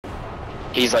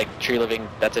He's like tree living.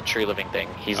 That's a tree living thing.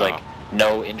 He's like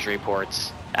no injury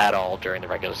reports at all during the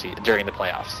regular season, during the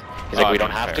playoffs. He's like, we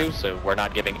don't have to, so we're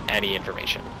not giving any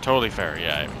information. Totally fair,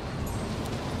 yeah.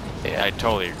 Yeah. I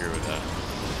totally agree with that.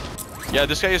 Yeah,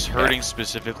 this guy is hurting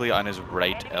specifically on his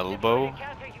right elbow.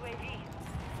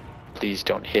 Please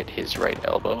don't hit his right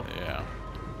elbow. Yeah.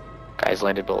 Guys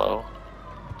landed below.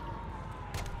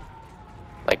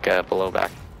 Like below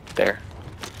back there.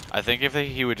 I think if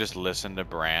he would just listen to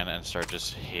Bran and start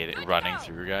just running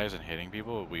through guys and hitting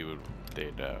people,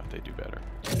 they'd do better.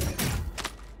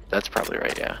 That's probably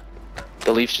right, yeah.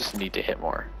 The Leafs just need to hit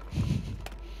more.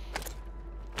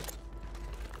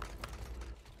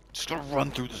 Just gotta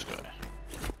run through this guy.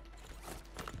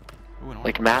 Ooh,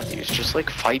 like Matthews, just like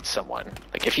fight someone.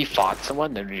 Like if he fought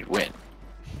someone, then we'd win.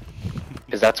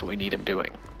 Because that's what we need him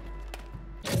doing.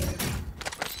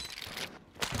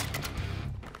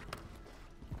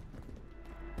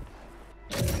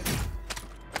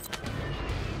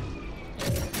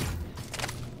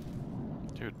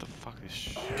 Dude, the fuck is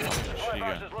shit?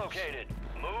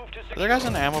 Are there guys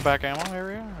in the ammo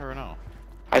area or no?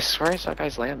 I swear I saw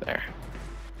guys land there.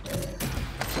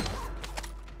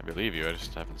 I believe you, I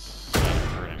just haven't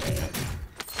heard anything yet.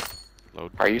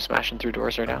 Load. Are you smashing through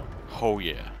doors right now? Oh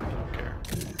yeah, I don't care.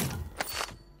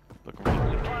 Looking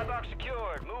for supply box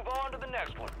secured. Move on to the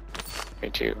next one. Me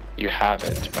too. You have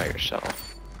it by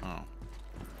yourself. Oh.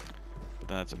 But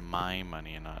then that's my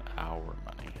money and not our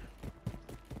money.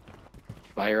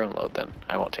 Buy your own load then.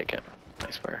 I won't take it.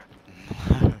 I swear.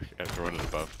 Yeah, throw it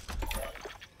above.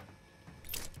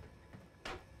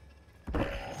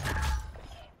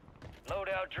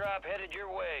 Loadout drop headed your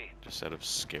way. Just out of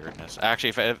scaredness. Actually,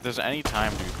 if there's any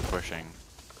time to be pushing,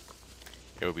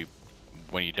 it would be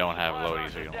when you don't have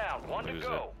loadies, so you don't lose it.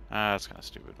 Ah, that's kind of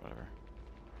stupid. Whatever.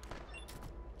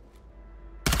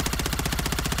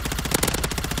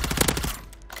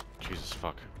 Jesus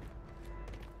fuck.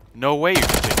 No way you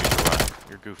continue to run.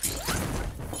 You're goofy.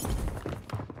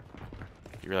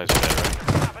 You realize you're dead,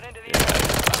 right?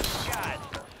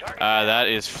 Yeah. That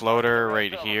is floater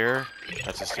right here.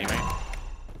 That's his teammate.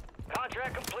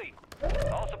 Contract complete.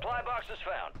 All supply boxes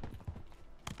found.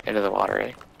 Into the water,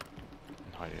 eh?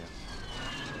 No idea.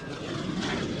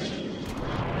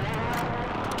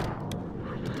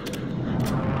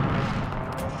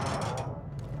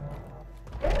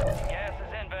 Gas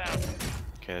is inbound.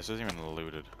 Okay, this isn't even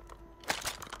looted.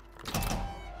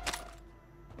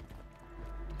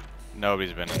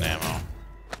 Nobody's been in ammo.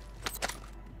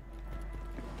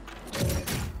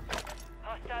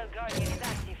 Hostile Guardian is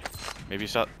active. Maybe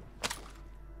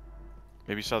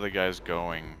saw the guys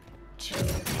going to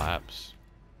labs.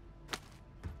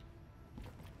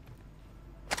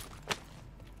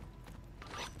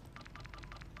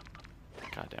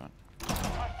 God damn it.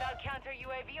 Hostile counter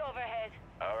UAV overhead.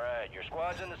 Alright, your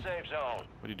squad's in the safe zone.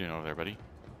 What are you doing over there, buddy?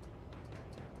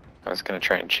 I was gonna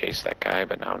try and chase that guy,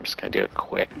 but now I'm just gonna do it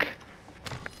quick.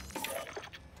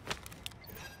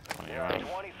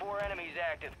 24 enemies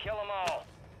active. Kill them all.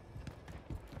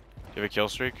 Do you have a kill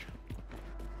streak?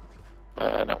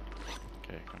 No.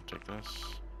 Okay, come take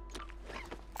this.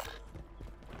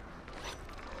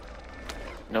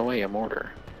 No way, a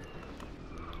mortar.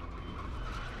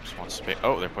 Just want space.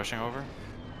 Oh, they're pushing over.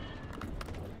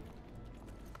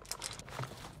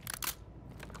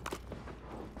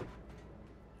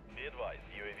 Be advised,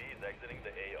 UAV is exiting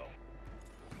the AO.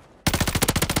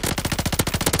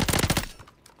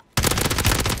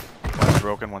 One's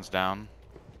broken, one's down.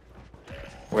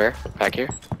 Where? Back here?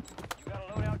 You got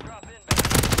a loadout drop in.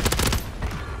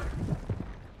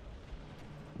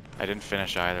 I didn't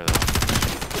finish either though.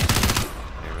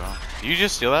 There you go. Did you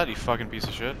just steal that, you fucking piece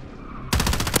of shit?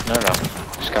 No.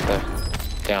 Just got the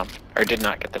down. Or did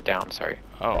not get the down, sorry.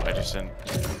 Oh, I just didn't.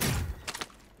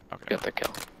 Okay. Got the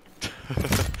kill.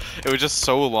 It was just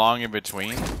so long in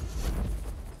between.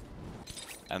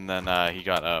 And then he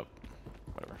got up.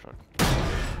 Whatever, fuck.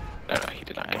 No, he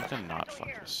did not. I need to not fuck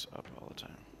this up all the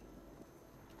time.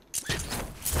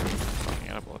 Fucking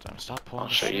it up all the time. Stop pulling. I'll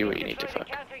show you what you need to fuck.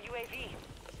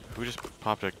 Who just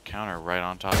popped a counter right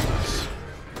on top of us?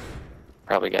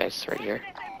 Probably guys right here.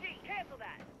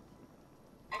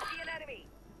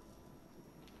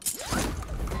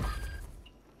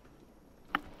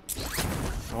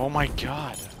 Oh my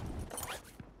god.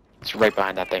 It's right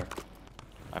behind that thing.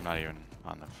 I'm not even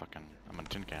on the fucking... I'm on a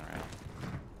tin can right now.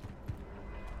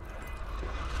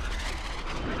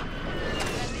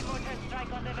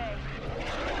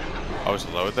 Oh, is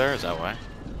the load there? Is that why?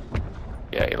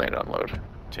 Yeah, he landed on load.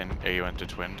 Are you into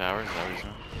Twin Towers? Is that what he's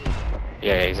doing?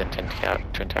 Yeah, he's in Twin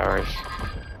Towers.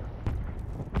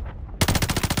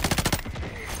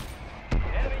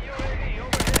 Enemy UAV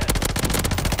overhead.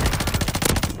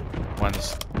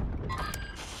 One's...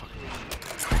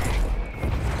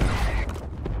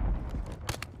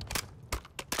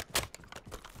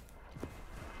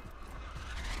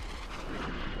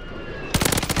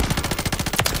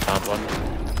 Found one.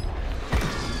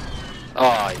 Oh,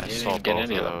 I I didn't saw even get both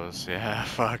any of of them. those. Yeah,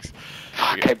 fucks.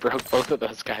 Fuck, I broke both of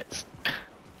those guys.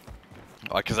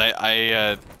 Because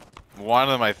I one of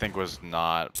them I think was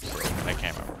not broken. I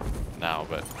can't remember now,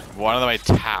 but one of them I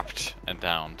tapped and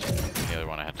downed. The other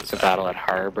one I had to. It's a battle at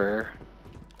Harbor.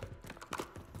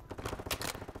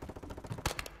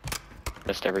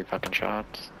 Missed every fucking shot.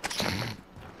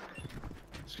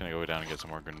 Just gonna go down and get some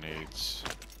more grenades.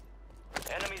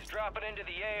 Enemies dropping into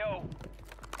the AO.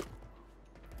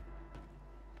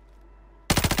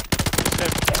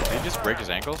 Did he just break his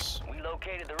ankles? We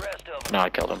located the rest of them. No, I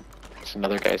killed him. There's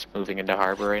another guy's moving into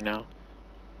Harbor right now.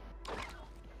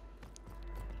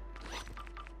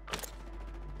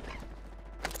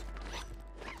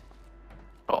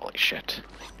 Holy shit.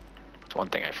 It's one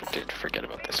thing I did forget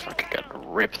about this fucking gun.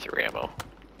 Rip through ammo.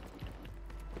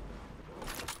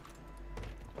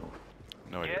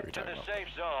 No idea what you're Get to talking the about. safe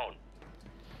zone.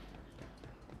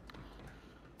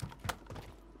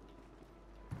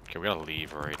 Okay, we gotta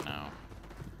leave right now.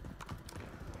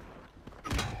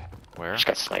 Where? Just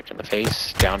got sniped in the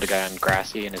face. Downed a guy on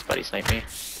Grassy and his buddy sniped me.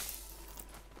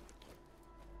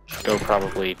 Go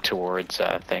probably towards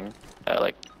thing.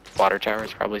 Like water tower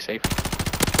is probably safe.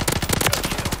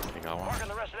 You got one? Marking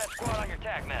the rest of that squad on your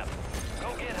tac map.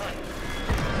 Go get hunting.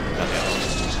 Got the other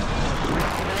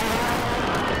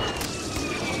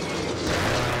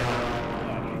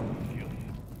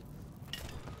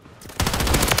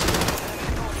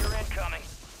You're incoming.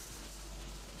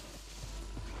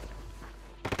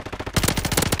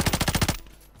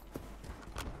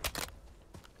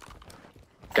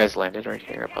 Guys landed right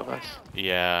here above us.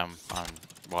 Yeah, I'm on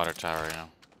water tower right now.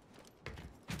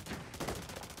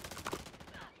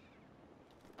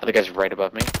 Other guy's right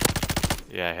above me.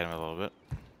 Yeah, I hit him a little bit.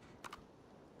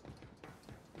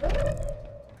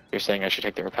 You're saying I should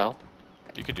take the rappel?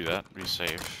 You could do that. Be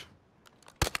safe.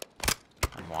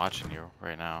 I'm watching you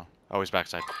right now. Oh, he's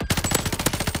backside.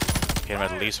 Hit him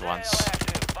at least once.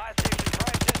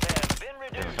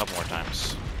 Hit him a couple more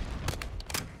times.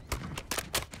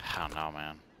 I don't know,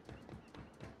 man.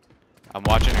 I'm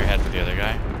watching your head for the other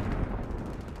guy.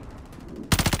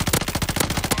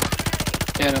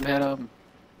 Hit him.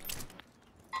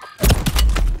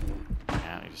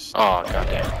 Yeah, he's... Oh,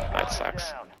 goddamn. That sucks.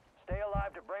 Stay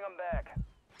alive to bring them back.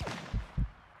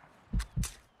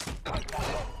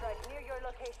 Near your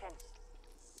location.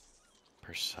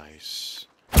 Precise.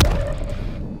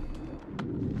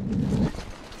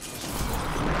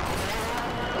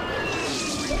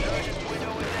 Resurgence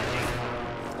window is ending.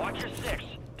 Watch your 6.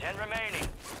 10 remaining.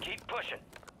 Keep pushing.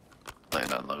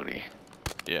 Land on Lodi.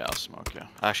 Yeah, I'll smoke you.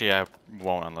 Actually, I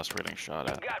won't unless we're getting shot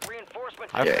We've at. got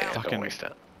reinforcements. I've Yeah, fucking don't waste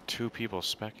it. 2 people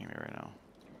specking me right now.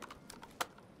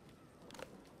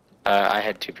 I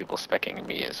had 2 people specking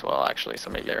me as well, actually, so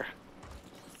maybe they're...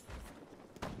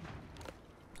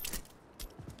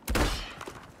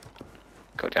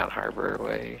 Go down Harbor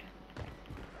way.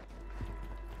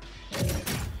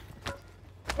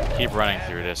 Keep running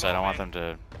through this. I don't want them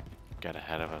to get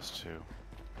ahead of us too.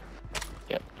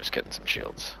 Yep, just getting some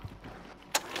shields.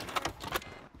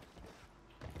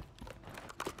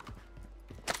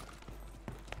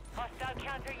 Hostile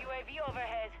counter UAV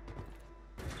overhead.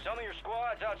 Some of your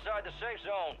squads outside the safe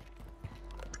zone.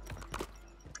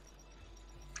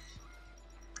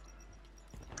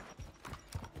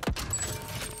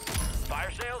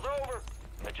 Fire sales over.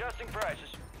 Adjusting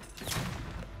prices.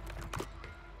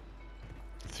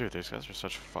 Dude, these guys are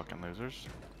such fucking losers.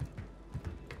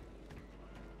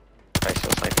 I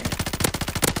still sniping.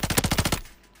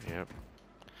 Yep.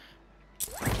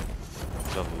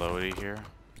 The Lodi here.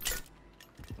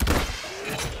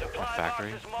 Supply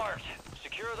Factory. boxes marked.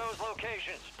 Secure those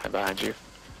locations. I'm behind you.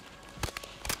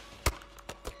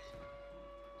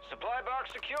 Supply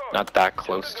box secure. Not that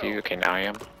close to you. Okay, now I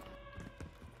am.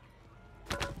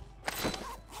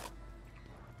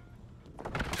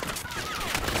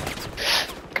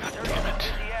 God damn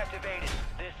it. Deactivated.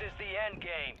 This is the end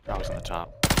game. I was on the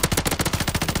top.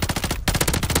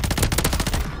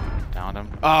 Downed him.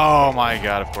 Oh my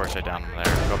god, of course I downed him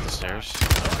there. Go up the stairs.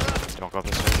 Don't go up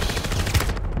the stairs.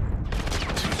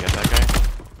 Can you get that guy?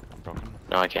 I'm broken.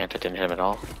 No, I can't. I didn't hit him at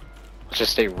all. Let's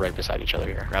just stay right beside each other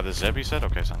here. Grab the zip, you said?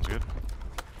 Okay, sounds good.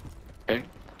 Okay?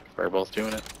 We're both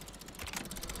doing it.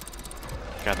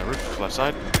 Guy on the roof, left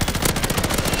side.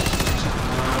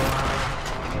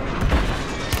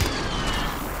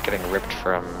 Getting ripped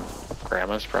from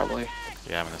Grandma's, probably.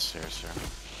 Yeah, I'm in the stairs, sir.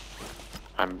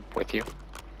 I'm with you.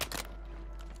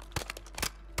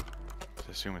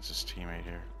 assume it's his teammate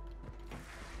here.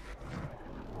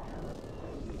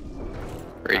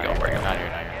 Where you going? Where you going? Not here,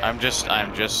 not here.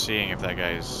 I'm just seeing if that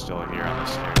guy is still here on the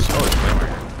stairs. Oh, it's way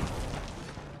here.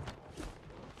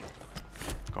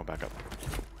 Going back up.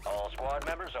 All squad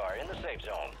members are in the safe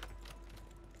zone.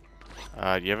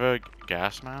 Do you have a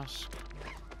gas mask?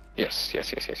 Yes. We'll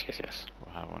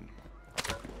have one.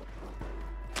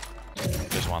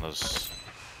 Just one of those.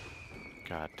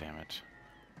 God damn it.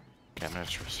 Okay, I'm gonna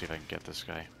see if I can get this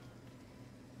guy.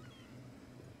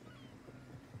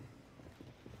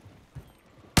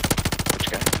 Which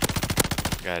guy?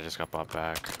 The guy just got bought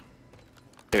back.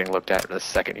 Getting looked at the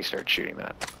second you start shooting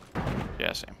that.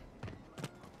 Yeah, same.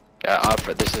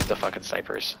 This is the fucking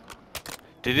snipers.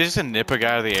 Did he just nip a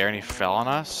guy out of the air and he fell on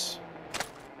us?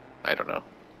 I don't know.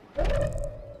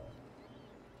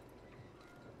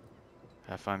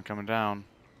 Have fun coming down.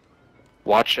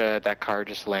 Watch that car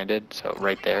just landed, so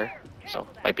right there. So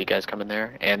might be guys coming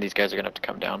there, and these guys are gonna have to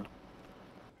come down.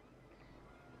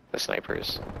 The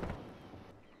snipers.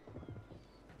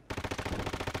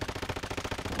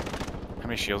 How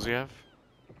many shields do you have?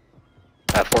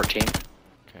 14.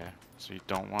 Okay, so you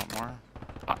don't want more?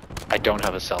 I don't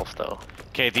have a self though.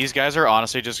 Okay, these guys are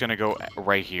honestly just gonna go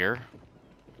right here.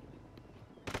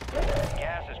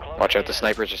 Gas is closing Watch out, the in.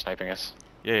 snipers are sniping us.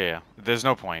 Yeah. There's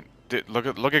no point. Look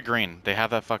at green. They have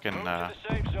that fucking Move to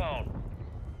the safe zone.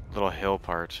 little hill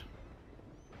part.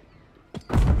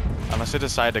 Unless they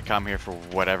decide to come here for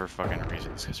whatever fucking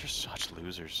reason. These guys are such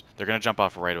losers. They're gonna jump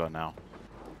off right about now.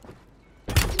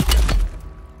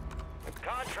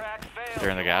 Contract failed. They're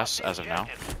in the gas as of now.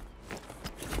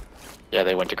 Yeah,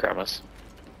 they went to grandma's.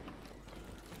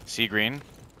 See green?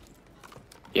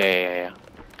 Yeah.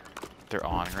 They're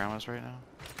on grandma's right now.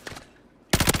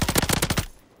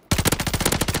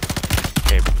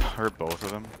 Okay, hurt both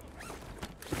of them.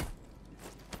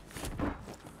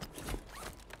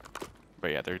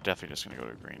 But yeah, they're definitely just gonna go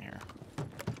to green here.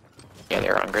 Yeah,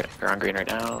 they're on green right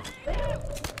now.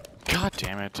 God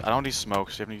damn it! I don't need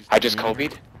smokes. Do you have any? I just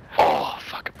Kobe'd. Oh,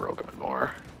 fuck, I broke him and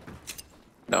more.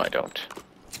 No, I don't.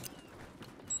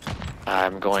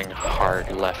 I'm going hard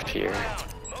left here.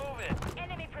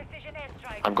 Enemy precision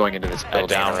airstrike. I'm going into this I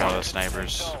building downed one of the around.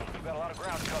 snipers You've got a lot of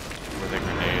ground cover. with a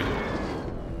grenade.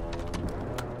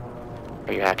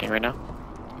 Are you hacking right now?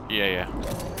 Yeah.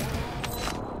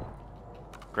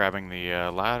 Grabbing the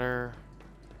ladder.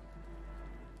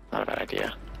 Not a bad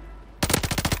idea.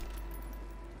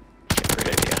 It's a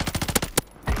great idea.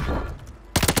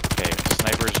 Okay,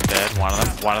 sniper's dead. One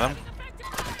of them.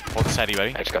 Hold the steady,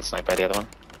 buddy. I just got sniped by the other one.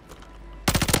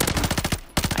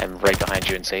 I'm right behind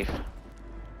you and safe.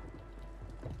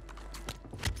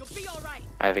 You'll be all right.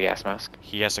 I have a gas mask.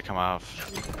 He has to come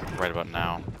off right about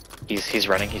now. He's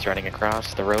running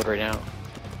across the road right now.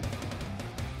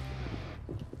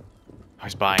 Oh,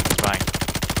 he's buying.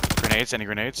 Grenades? Any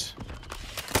grenades?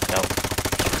 Nope.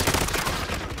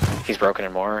 He's broken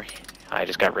and more. I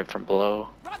just got ripped from below.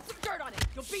 Rub some dirt on it.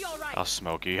 You'll be all right. I'll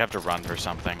smoke you. You have to run for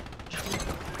something.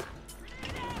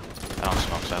 I don't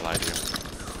smoke, so I lied to you.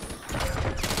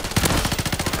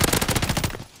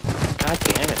 God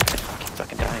damn it, I keep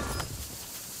fucking dying.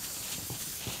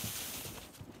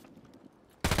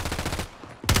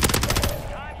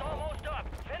 Time's almost up.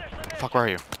 Finish the mission. Fuck, where are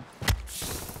you?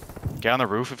 Get on the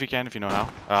roof if you can, if you know how.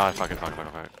 Ah, fuck it.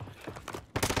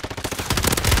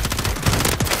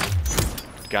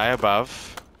 Guy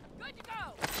above. Good to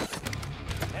go.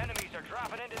 Enemies are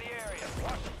dropping into the area.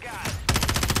 Watch the skies.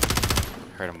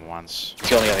 Heard him once. He's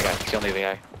the only other guy.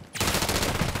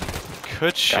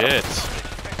 Good shit.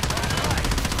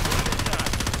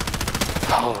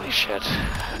 Holy shit.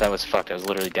 That was fucked. I was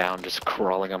literally down, just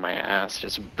crawling on my ass,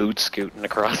 just boot scooting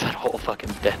across that whole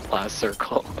fucking dead last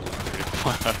circle. Pretty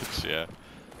much, yeah.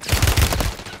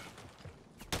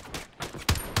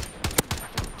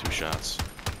 2 shots.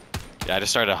 Yeah, I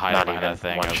just started hiding Not behind even that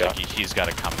thing. one I was shot. like, he's got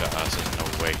to come to us. There's no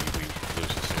way we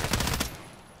lose this here.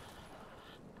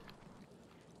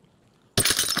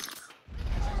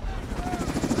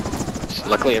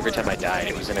 Luckily, every time I died,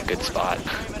 it was in a good spot.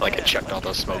 Like, I chucked all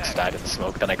those smokes, died in the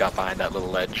smoke, then I got behind that little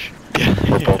ledge.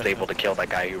 We're both able to kill that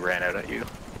guy who ran out at you.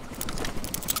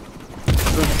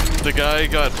 The guy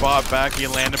got bought back, he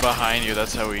landed behind you,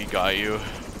 that's how he got you.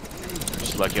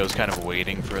 Just lucky I was kind of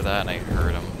waiting for that and I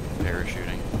heard him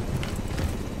parachuting.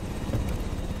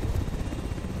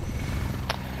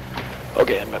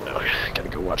 Okay, I'm gonna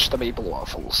go watch the maple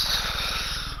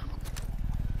waffles.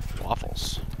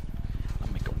 Waffles?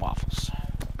 I'm making waffles.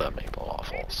 The maple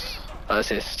waffles.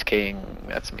 Assist King,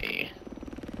 that's me.